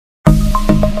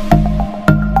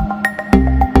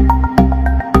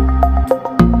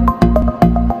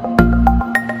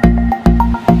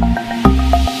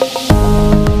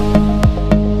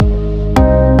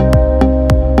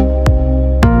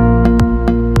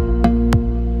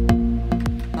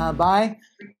by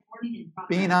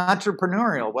being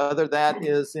entrepreneurial, whether that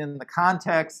is in the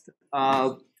context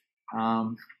of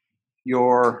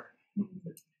your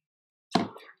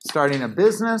starting a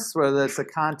business, whether that's the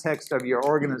context of your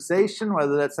organization,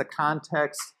 whether that's the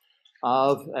context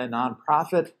of a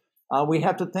nonprofit. We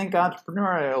have to think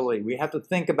entrepreneurially. We have to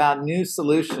think about new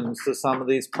solutions to some of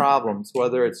these problems,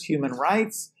 whether it's human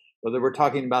rights, whether we're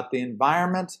talking about the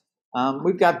environment.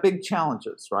 We've got big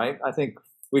challenges, right? I think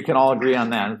we can all agree on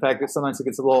that. In fact, sometimes it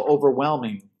gets a little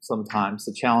overwhelming sometimes,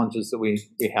 the challenges that we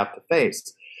have to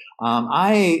face.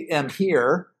 I am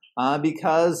here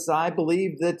because I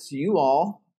believe that you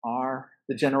all are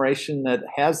the generation that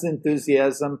has the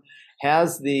enthusiasm,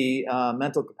 has the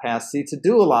mental capacity to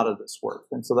do a lot of this work.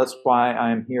 And so that's why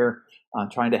I'm here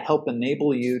trying to help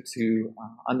enable you to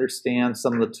understand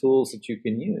some of the tools that you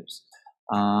can use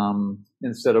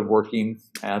instead of working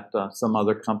at some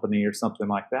other company or something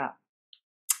like that.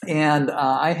 And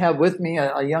I have with me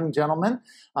a young gentleman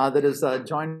that has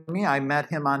joined me. I met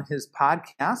him on his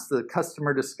podcast, the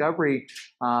Customer Discovery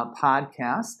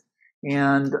podcast.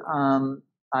 And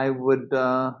I would,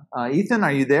 Ethan,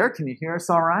 are you there? Can you hear us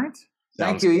all right?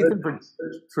 Thank you, Ethan,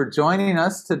 for joining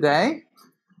us today.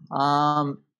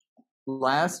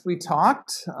 Last we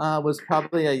talked was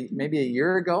probably maybe a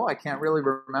year ago. I can't really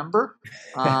remember.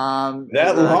 That long,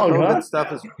 COVID huh?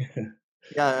 stuff is,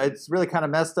 yeah, it's really kind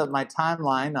of messed up my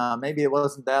timeline. Maybe it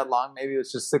wasn't that long. Maybe it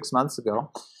was just 6 months ago.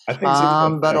 I think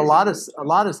so. But a lot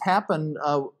has happened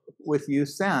with you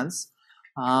since.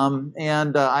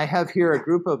 And I have here a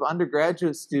group of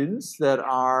undergraduate students that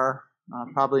are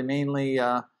probably mainly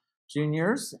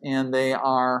juniors, and they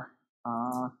are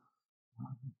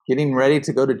getting ready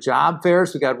to go to job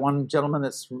fairs. We got one gentleman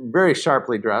that's very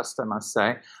sharply dressed, I must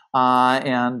say,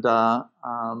 and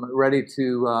ready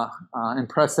to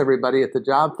impress everybody at the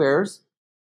job fairs.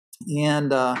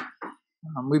 And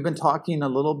we've been talking a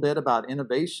little bit about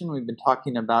innovation. We've been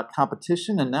talking about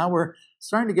competition, and now we're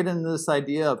starting to get into this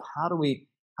idea of how do we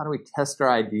test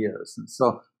our ideas. And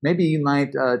so maybe you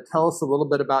might tell us a little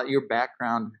bit about your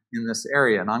background in this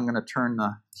area. And I'm going to turn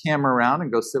the camera around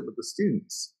and go sit with the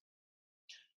students.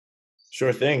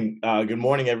 Sure thing. Good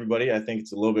morning, everybody. I think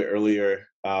it's a little bit earlier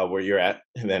where you're at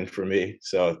than for me.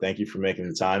 So thank you for making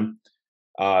the time.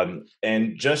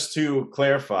 And just to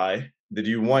clarify, did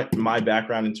you want my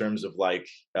background in terms of like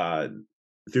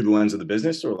through the lens of the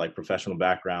business, or like professional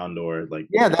background, or like?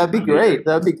 Yeah, that'd be great.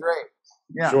 That'd be great.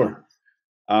 Yeah. Sure.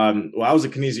 Well, I was a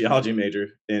kinesiology major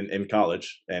in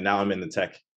college, and now I'm in the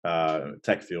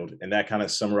tech field. And that kind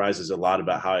of summarizes a lot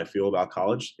about how I feel about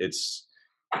college.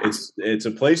 It's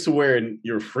a place to where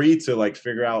you're free to like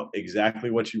figure out exactly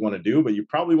what you want to do, but you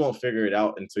probably won't figure it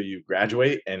out until you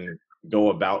graduate and go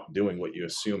about doing what you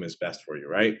assume is best for you,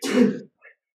 right?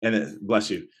 And then,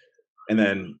 bless you. And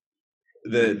then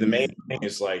the main thing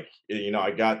is like,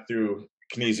 I got through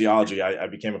kinesiology. I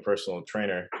became a personal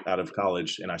trainer out of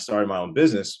college, and I started my own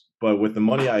business. But with the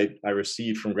money I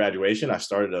received from graduation, I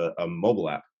started a mobile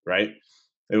app, right?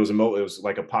 It was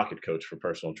like a pocket coach for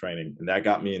personal training. And that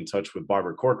got me in touch with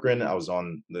Barbara Corcoran. I was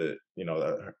on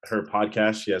her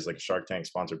podcast. She has like a Shark Tank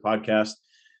sponsored podcast.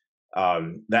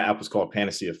 That app was called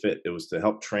Panacea Fit. It was to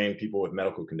help train people with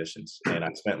medical conditions. And I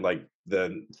spent like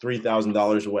the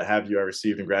 $3,000 or what have you I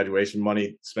received in graduation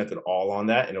money, spent it all on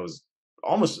that. And it was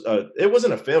almost, it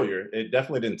wasn't a failure. It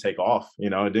definitely didn't take off. It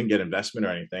didn't get investment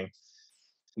or anything.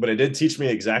 But it did teach me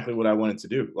exactly what I wanted to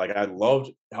do. Like, I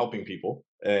loved helping people,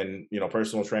 and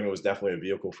personal training was definitely a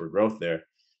vehicle for growth there.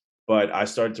 But I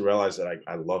started to realize that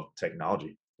I love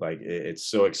technology. Like,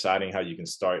 it's so exciting how you can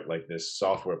start like this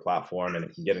software platform, and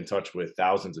it can get in touch with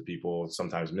thousands of people,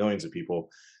 sometimes millions of people.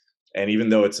 And even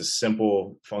though it's a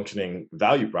simple functioning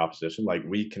value proposition, like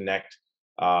we connect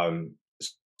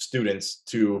students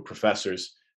to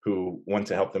professors who want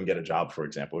to help them get a job, for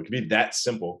example. It could be that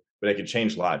simple, but it could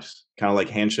change lives. Kind of like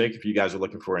Handshake. If you guys are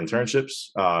looking for internships,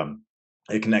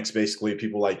 it connects basically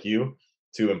people like you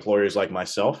to employers like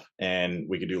myself, and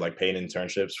we could do like paid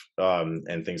internships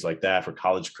and things like that for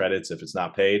college credits if it's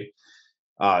not paid.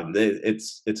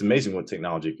 It's amazing what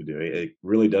technology could do. It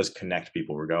really does connect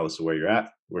people regardless of where you're at.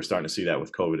 We're starting to see that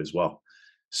with COVID as well.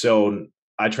 So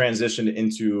I transitioned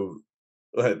into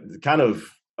kind of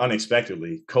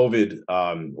unexpectedly COVID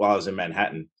while I was in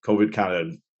Manhattan. COVID kind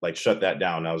of like shut that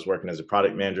down. I was working as a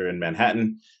product manager in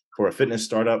Manhattan for a fitness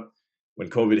startup. When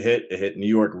COVID hit, it hit New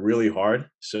York really hard.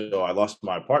 So I lost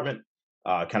my apartment,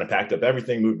 kind of packed up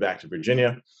everything, moved back to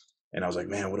Virginia. And I was like,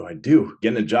 man, what do I do?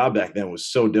 Getting a job back then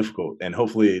was so difficult. And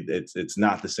hopefully it's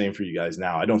not the same for you guys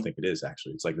now. I don't think it is,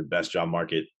 actually. It's like the best job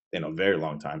market in a very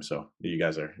long time. So you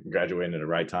guys are graduating at the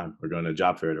right time or going to a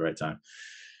job fair at the right time.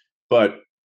 But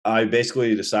I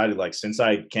basically decided, like, since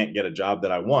I can't get a job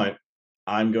that I want,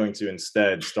 I'm going to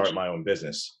instead start my own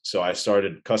business. So I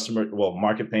started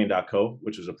marketpain.co,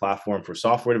 which was a platform for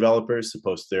software developers to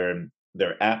post their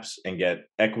apps and get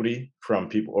equity from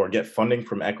people, or get funding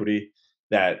from equity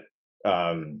that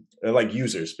like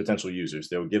users, potential users.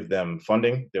 They would give them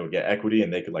funding, they would get equity,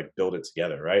 and they could like build it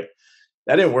together, right?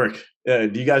 That didn't work.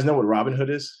 Do you guys know what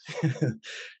Robinhood is?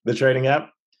 The trading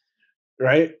app?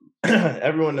 Right?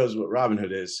 Everyone knows what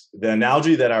Robinhood is. The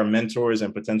analogy that our mentors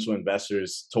and potential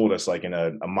investors told us, like in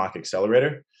a mock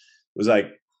accelerator, was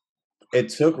like it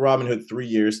took Robinhood 3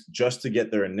 years just to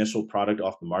get their initial product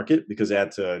off the market because they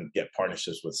had to get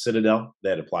partnerships with Citadel, they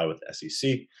had to apply with the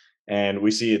SEC. And we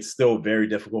see it's still very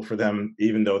difficult for them,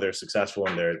 even though they're successful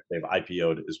and they've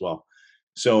IPO'd as well.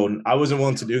 So I wasn't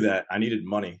willing to do that. I needed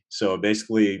money. So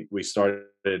basically, we started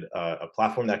a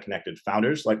platform that connected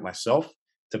founders like myself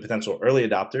to potential early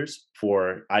adopters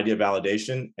for idea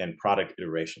validation and product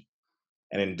iteration.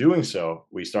 And in doing so,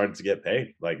 we started to get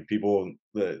paid. Like people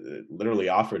literally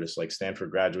offered us, like Stanford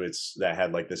graduates that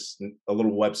had like a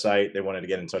little website. They wanted to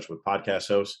get in touch with podcast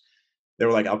hosts. They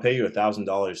were like, "I'll pay you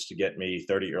 $1,000 to get me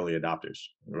 30 early adopters."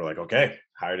 We were like, "Okay."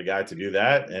 Hired a guy to do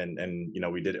that, and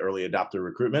we did early adopter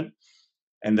recruitment.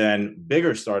 And then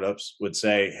bigger startups would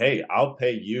say, "Hey, I'll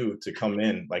pay you to come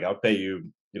in. Like I'll pay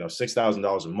you,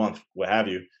 $6,000 a month, what have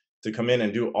you, to come in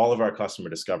and do all of our customer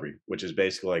discovery, which is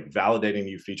basically like validating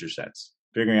new feature sets,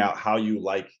 figuring out how you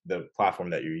like the platform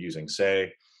that you're using. Say,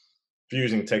 if you're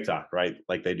using TikTok, right?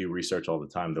 Like they do research all the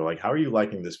time. They're like, how are you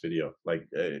liking this video? Like,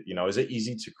 is it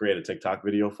easy to create a TikTok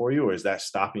video for you, or is that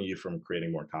stopping you from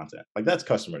creating more content? Like that's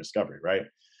customer discovery, right?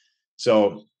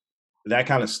 So that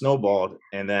kind of snowballed,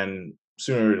 and then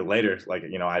sooner or later, like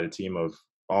I had a team of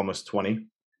almost 20,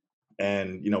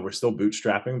 and we're still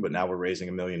bootstrapping, but now we're raising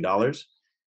 $1 million.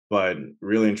 But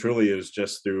really and truly, it was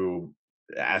just through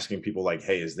asking people like,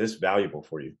 "Hey, is this valuable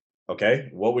for you? Okay,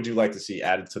 what would you like to see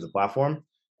added to the platform?"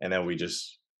 And then we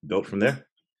just built from there.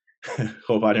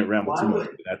 Hope I didn't ramble Why too much,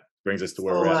 would but that brings us to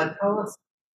where so we're at. tell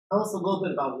us a little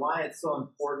bit about why it's so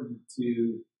important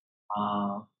to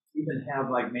uh, even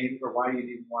have like maybe, or why you'd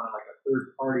even want like a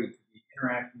third party to be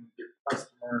interacting with your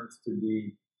customers, to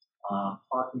be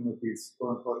talking with these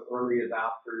quote unquote early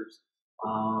adopters.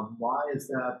 Why is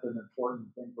that an important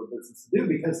thing for business to do?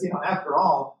 Because after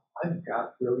all, I've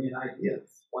got brilliant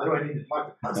ideas. Why do I need to talk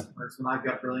to customers when I've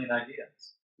got brilliant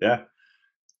ideas? Yeah.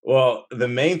 Well, the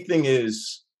main thing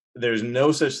is there's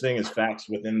no such thing as facts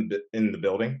in the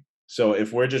building. So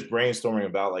if we're just brainstorming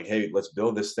about like, hey, let's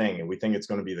build this thing and we think it's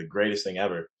going to be the greatest thing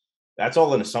ever, that's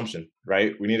all an assumption,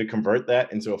 right? We need to convert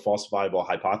that into a falsifiable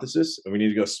hypothesis, and we need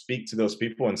to go speak to those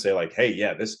people and say like, hey,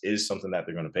 yeah, this is something that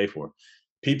they're going to pay for.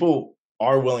 People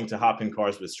are willing to hop in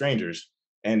cars with strangers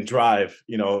and drive,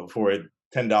 for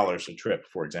 $10 a trip,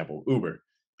 for example, Uber.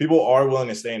 People are willing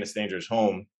to stay in a stranger's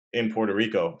home in Puerto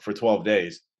Rico for 12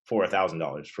 days for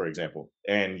 $1,000, for example.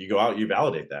 And you go out, you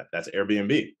validate that. That's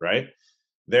Airbnb, right?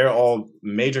 They're all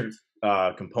major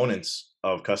components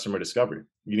of customer discovery.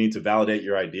 You need to validate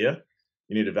your idea.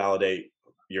 You need to validate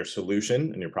your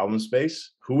solution and your problem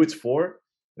space, who it's for.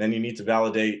 And then you need to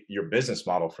validate your business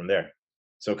model from there.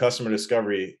 So customer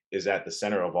discovery is at the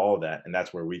center of all of that. And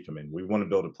that's where we come in. We want to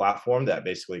build a platform that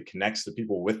basically connects the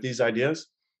people with these ideas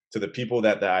to the people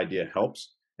that the idea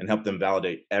helps, and help them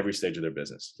validate every stage of their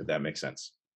business, if that makes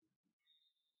sense.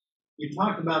 You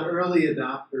talked about early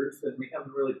adopters, and we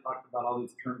haven't really talked about all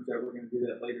these terms yet. We're going to do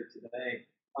that later today.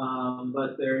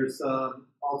 But there's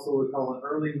also what we call an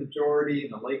early majority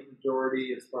and a late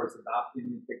majority as far as adopting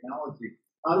new technology.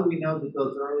 How do we know that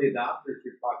those early adopters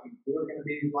you're talking to are going to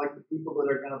be like the people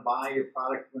that are going to buy your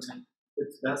product when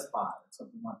it's Best Buy or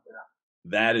something like that?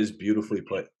 That is beautifully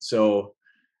put. So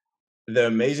the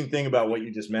amazing thing about what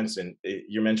you just mentioned,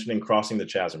 you're mentioning crossing the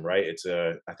chasm, right?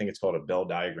 I think it's called a Bell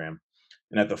diagram.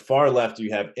 And at the far left,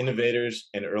 you have innovators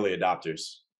and early adopters.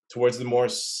 Towards the more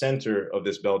center of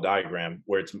this Bell diagram,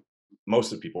 where it's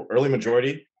most of the people, early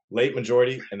majority, late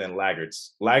majority, and then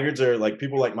laggards. Laggards are like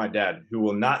people like my dad who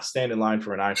will not stand in line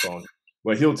for an iPhone,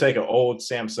 but he'll take an old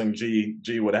Samsung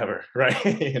G whatever, right?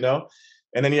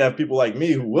 And then you have people like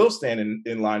me who will stand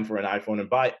in line for an iPhone and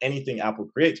buy anything Apple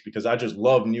creates because I just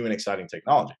love new and exciting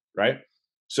technology, right?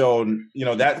 So,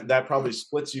 that probably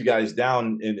splits you guys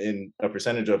down in a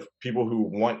percentage of people who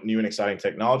want new and exciting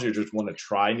technology or just want to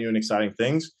try new and exciting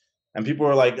things. And people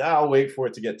are like, I'll wait for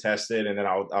it to get tested and then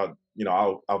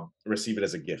I'll receive it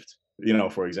as a gift,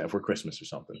 for example, for Christmas or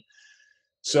something.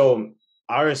 So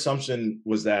our assumption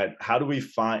was that how do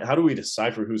we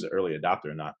decipher who's an early adopter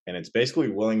or not? And it's basically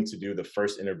willing to do the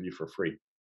first interview for free.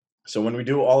 So when we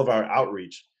do all of our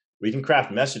outreach, we can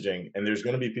craft messaging, and there's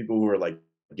going to be people who are like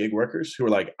gig workers who are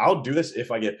like, I'll do this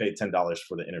if I get paid $10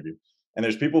 for the interview. And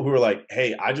there's people who are like,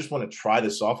 hey, I just want to try the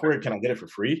software. Can I get it for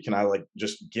free? Can I like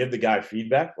just give the guy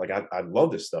feedback? Like, I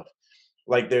love this stuff.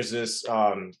 Like there's this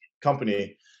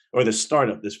company or this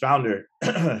startup, this founder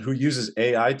who uses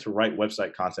AI to write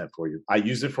website content for you. I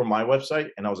used it for my website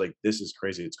and I was like, this is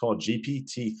crazy. It's called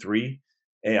GPT-3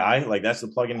 AI. Like that's the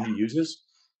plugin he uses.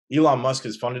 Elon Musk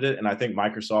has funded it, and I think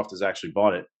Microsoft has actually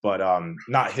bought it, but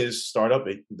not his startup,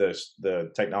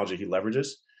 the technology he leverages.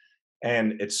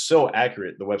 And it's so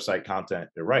accurate, the website content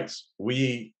it writes.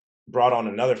 We brought on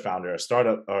another founder, a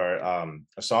startup or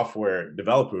a software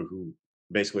developer who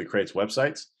basically creates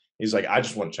websites. He's like, I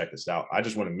just want to check this out. I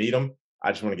just want to meet him.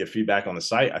 I just want to get feedback on the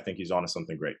site. I think he's onto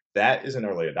something great. That is an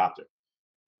early adopter.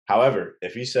 However,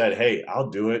 if he said, hey, I'll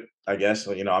do it, I guess,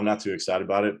 I'm not too excited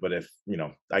about it, but if,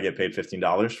 I get paid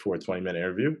 $15 for a 20-minute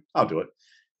interview, I'll do it.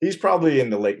 He's probably in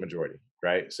the late majority,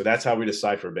 right? So that's how we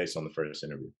decipher based on the first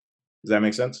interview. Does that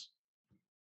make sense?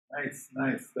 Nice.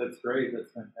 That's great.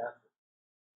 That's fantastic.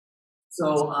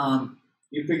 So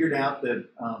you figured out that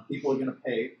people are going to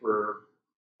pay for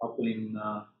helping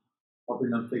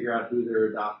them figure out who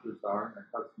their adopters are and their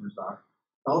customers are.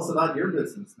 Tell us about your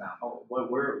business now.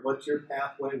 What's your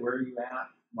pathway? Where are you at?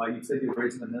 Well, you said you're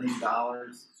raising $1 million.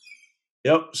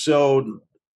 Yep. So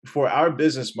for our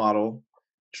business model,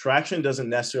 traction doesn't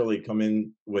necessarily come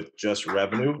in with just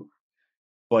revenue,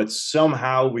 but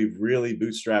somehow we've really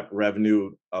bootstrapped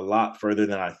revenue a lot further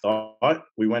than I thought.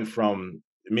 We went from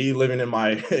me living in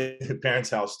my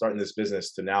parents' house, starting this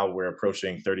business, to now we're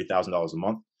approaching $30,000 a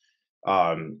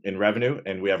month in revenue,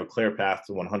 and we have a clear path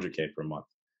to 100K per month.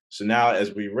 So now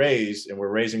as we raise, and we're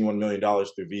raising $1 million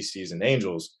through VCs and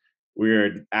angels,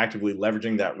 we're actively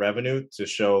leveraging that revenue to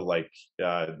show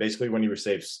basically when you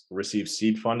receive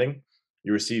seed funding,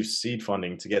 you receive seed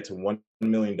funding to get to $1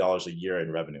 million a year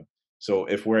in revenue. So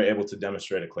if we're able to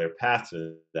demonstrate a clear path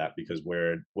to that, because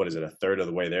we're, a third of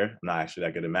the way there, I'm not actually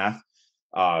that good at math,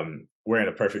 we're in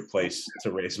a perfect place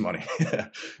to raise money,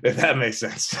 if that makes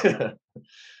sense.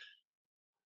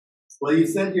 Well, you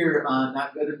said you're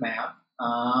not good at math.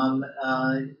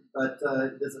 But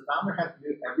does a founder have to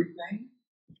do everything,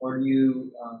 or do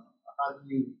you? How do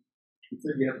you? You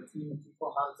said you have a team of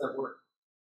people. How does that work?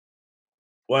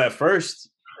 Well, at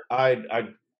first, I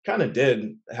kind of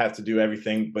did have to do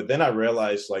everything, but then I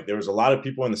realized there was a lot of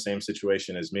people in the same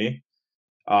situation as me.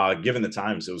 Given the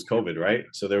times, it was COVID, right?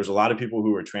 So there was a lot of people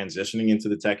who were transitioning into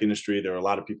the tech industry. There were a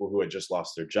lot of people who had just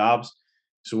lost their jobs.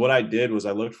 So what I did was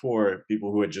I looked for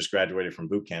people who had just graduated from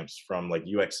boot camps, from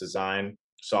UX design,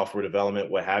 software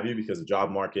development, what have you, because the job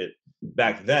market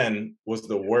back then was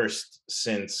the worst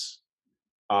since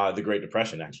the Great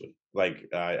Depression, actually.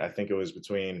 I think it was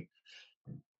between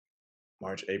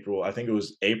March, April. I think it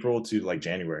was April to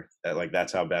January.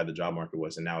 That's how bad the job market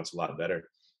was, and now it's a lot better.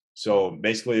 So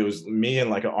basically, it was me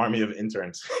and an army of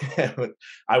interns.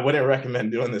 I wouldn't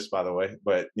recommend doing this, by the way,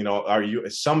 but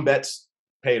some bets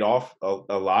paid off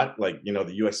a lot.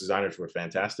 The UX designers were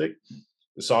fantastic.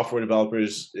 The software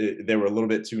developers, they were a little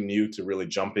bit too new to really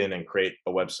jump in and create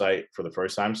a website for the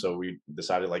first time. So we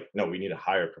decided no, we need to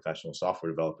hire professional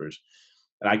software developers.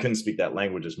 And I couldn't speak that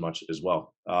language as much as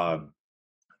well.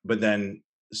 But then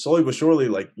slowly but surely,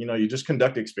 you just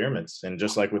conduct experiments. And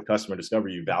just like with customer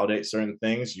discovery, you validate certain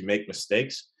things, you make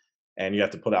mistakes, and you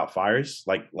have to put out fires.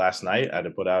 Like last night, I had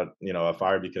to put out, a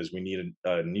fire because we needed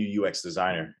a new UX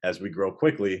designer. As we grow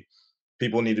quickly,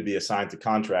 people need to be assigned to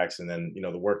contracts, and then, the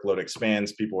workload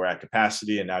expands, people are at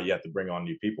capacity, and now you have to bring on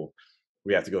new people.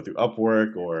 We have to go through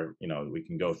Upwork, or, we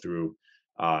can go through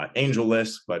Angel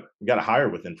List, but we got to hire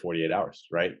within 48 hours,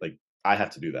 right? I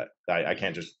have to do that. I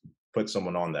can't just put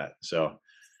someone on that. So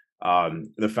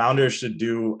the founder should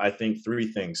do, I think,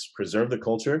 3 things: preserve the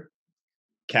culture,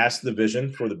 cast the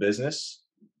vision for the business,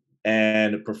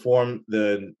 and perform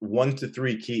the 1 to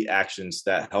 3 key actions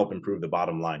that help improve the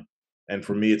bottom line. And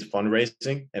for me, it's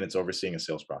fundraising and it's overseeing a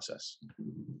sales process.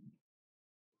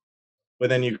 But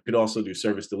then you could also do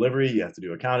service delivery. You have to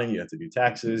do accounting. You have to do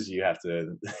taxes. You have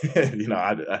to,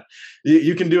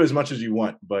 you can do as much as you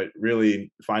want, but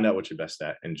really find out what you're best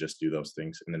at and just do those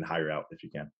things, and then hire out if you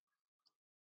can.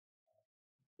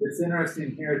 It's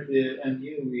interesting here at the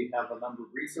NU, we have a number of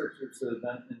researchers that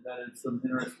have invented some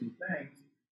interesting things,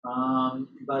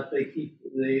 but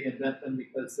they invent them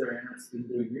because they're interested in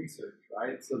doing research,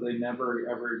 right? So they never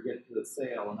ever get to the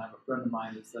sale. And I have a friend of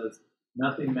mine that says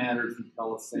nothing matters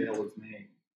until a sale is made.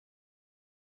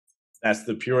 That's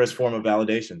the purest form of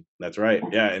validation. That's right.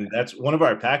 Yeah, and that's one of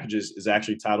our packages is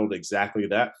actually titled exactly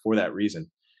that, for that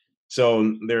reason.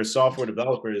 So there are software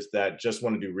developers that just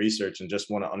want to do research and just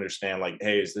want to understand,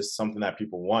 hey, is this something that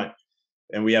people want?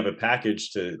 And we have a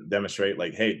package to demonstrate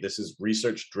like, hey, this is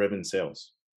research driven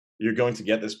sales. You're going to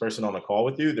get this person on a call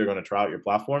with you. They're going to try out your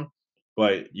platform,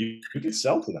 but you can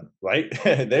sell to them, right?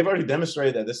 They've already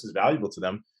demonstrated that this is valuable to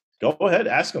them. Go ahead,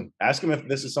 ask them if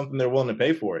this is something they're willing to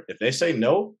pay for it. If they say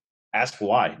no, ask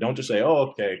why. Don't just say,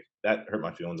 oh, okay, that hurt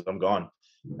my feelings, I'm gone.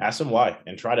 Ask them why,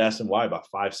 and try to ask them why about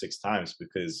 5, 6 times,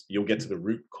 because you'll get to the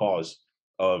root cause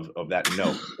of that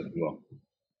no, if you will.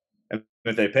 And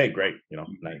if they pay, great.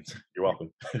 Nice. You're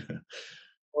welcome.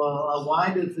 Well,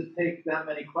 why does it take that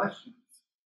many questions?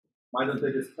 Why don't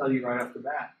they just tell you right off the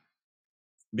bat?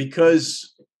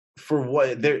 Because for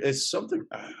what there is something,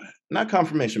 not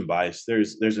confirmation bias.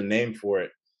 There's a name for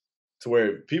it, to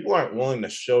where people aren't willing to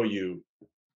show you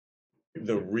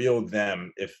the real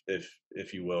them,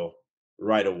 if you will,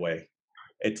 right away.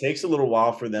 It takes a little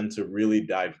while for them to really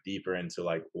dive deeper into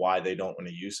like why they don't want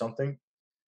to use something.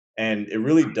 And it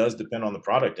really does depend on the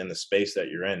product and the space that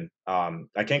you're in.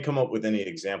 I can't come up with any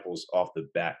examples off the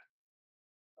bat.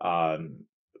 Um,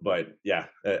 but yeah,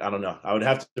 I don't know. I would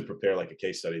have to prepare like a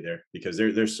case study there, because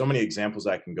there's so many examples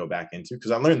I can go back into, because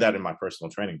I learned that in my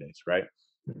personal training days, right?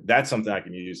 That's something I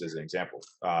can use as an example.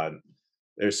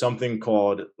 There's something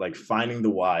called like finding the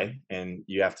why, and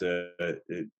you have to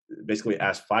basically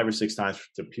ask 5 or 6 times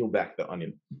to peel back the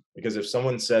onion. Because if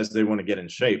someone says they want to get in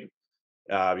shape,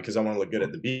 because I want to look good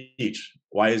at the beach.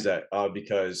 Why is that?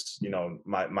 Because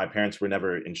my parents were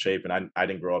never in shape, and I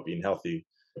didn't grow up being healthy.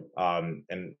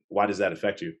 And why does that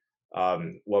affect you?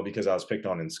 Well, because I was picked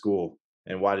on in school.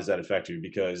 And why does that affect you?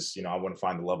 Because I want to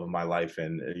find the love of my life,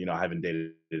 and I haven't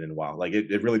dated it in a while. Like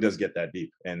it really does get that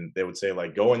deep. And they would say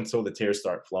like, go until the tears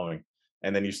start flowing,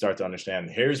 and then you start to understand.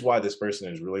 Here's why this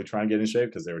person is really trying to get in shape,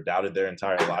 because they were doubted their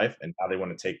entire life, and now they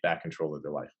want to take back control of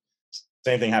their life.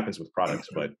 Same thing happens with products,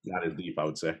 but not as deep, I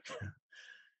would say.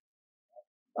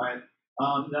 Right.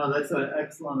 No, that's an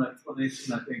excellent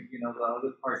explanation. I think the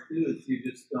other part too is you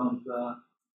just don't.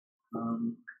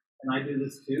 And I do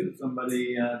this too.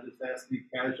 Somebody just asks me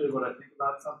casually what I think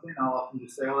about something. I'll often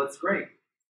just say, "Oh, that's great,"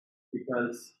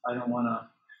 because I don't want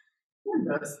to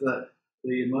invest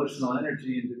the emotional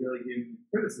energy into really giving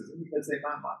criticism, because they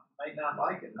might not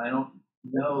like it. And I don't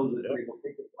know that they will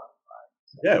take it right.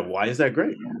 Yeah, why is that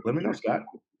great? Let me know, Scott.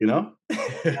 Yeah.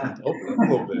 Open up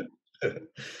a little bit.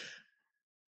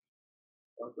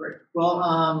 Oh, great. Well,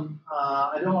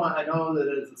 I know that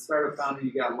as a startup founder,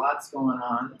 you got lots going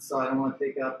on, so I don't want to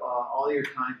take up all your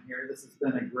time here. This has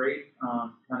been a great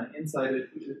kind of insight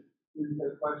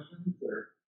into questions,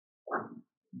 or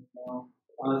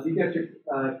you got your.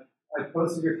 I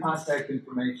posted your contact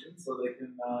information so they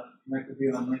can connect with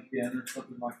you on LinkedIn or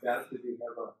something like that if you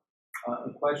have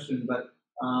a question. But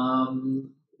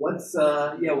what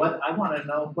I want to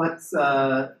know, what's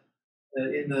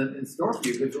in store for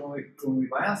you, because when we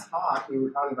last talked, we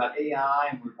were talking about AI,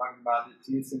 and we were talking about its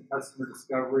use in customer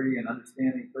discovery and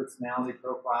understanding personality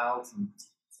profiles and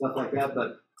stuff like that.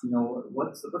 But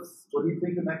what do you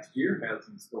think the next year has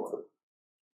in store?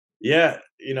 Yeah,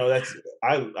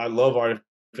 I love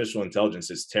artificial intelligence.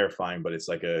 It's terrifying, but it's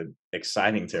like a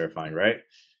exciting terrifying, right?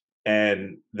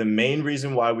 And the main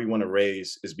reason why we want to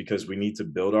raise is because we need to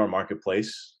build our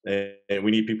marketplace, and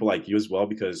we need people like you as well,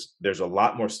 because there's a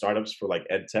lot more startups for like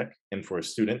ed tech and for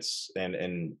students,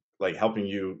 and like helping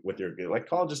you with your, like,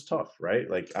 college is tough, right?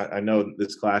 Like I know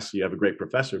this class you have a great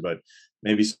professor, but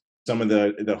maybe some of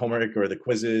the homework or the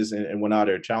quizzes and whatnot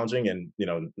are challenging, and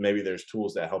maybe there's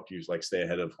tools that help you like stay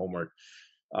ahead of homework,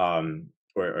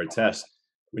 or test.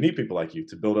 We need people like you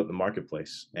to build up the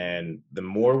marketplace. And the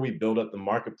more we build up the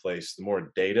marketplace, the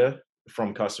more data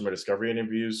from customer discovery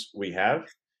interviews we have.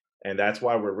 And that's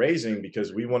why we're raising,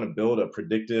 because we want to build a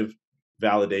predictive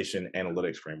validation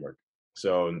analytics framework.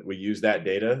 So we use that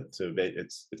data to,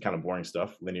 it's kind of boring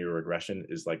stuff. Linear regression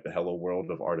is like the hello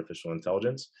world of artificial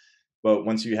intelligence. But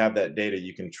once you have that data,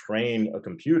 you can train a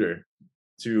computer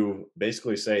to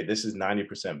basically say, this is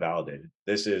 90% validated.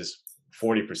 This is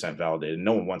 40% validated.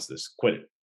 No one wants this. Quit it.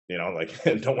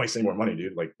 Like, don't waste any more money,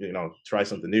 dude. Like, try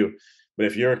something new. But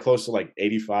if you're close to like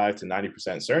 85 to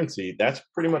 90% certainty, that's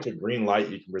pretty much a green light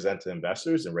you can present to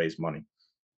investors and raise money.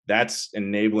 That's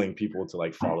enabling people to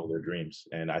like follow their dreams.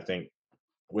 And I think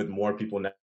with more people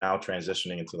now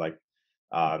transitioning into like,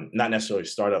 not necessarily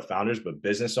startup founders, but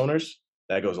business owners,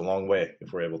 that goes a long way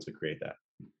if we're able to create that.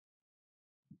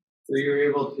 So you're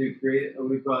able to create.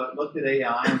 We've looked at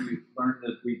AI, and we've learned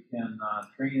that we can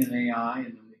train an AI,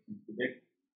 and then we can predict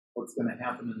what's going to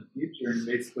happen in the future. And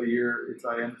basically, if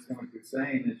I understand what you're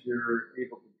saying, is you're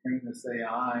able to train this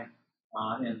AI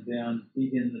and then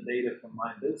feed in the data from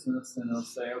my business, and it'll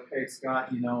say, okay,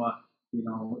 Scott,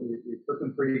 it's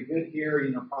looking pretty good here.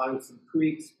 Probably with some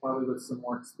tweaks, probably with some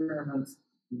more experiments,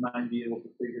 you might be able to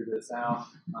figure this out.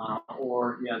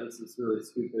 Or, yeah, this is really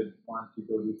stupid. Why don't you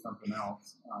go do something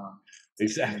else?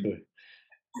 Exactly.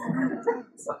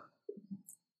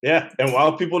 Yeah, and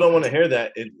while people don't want to hear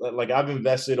that, like I've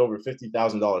invested over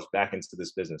 $50,000 back into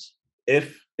this business.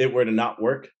 If it were to not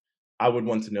work, I would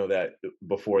want to know that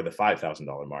before the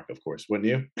 $5,000 mark, of course, wouldn't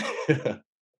you?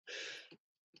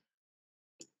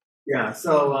 Yeah.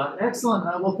 So excellent.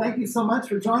 Well, thank you so much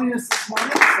for joining us this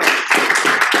morning.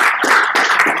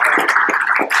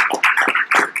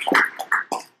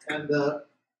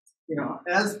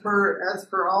 As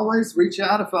per always, reach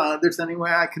out if there's any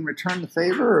way I can return the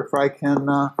favor, or if I can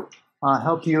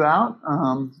help you out.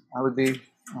 I would be.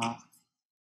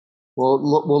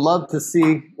 We'll love to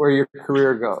see where your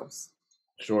career goes.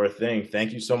 Sure thing.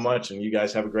 Thank you so much, and you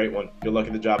guys have a great one. Good luck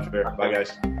at the job fair. Bye,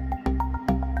 guys.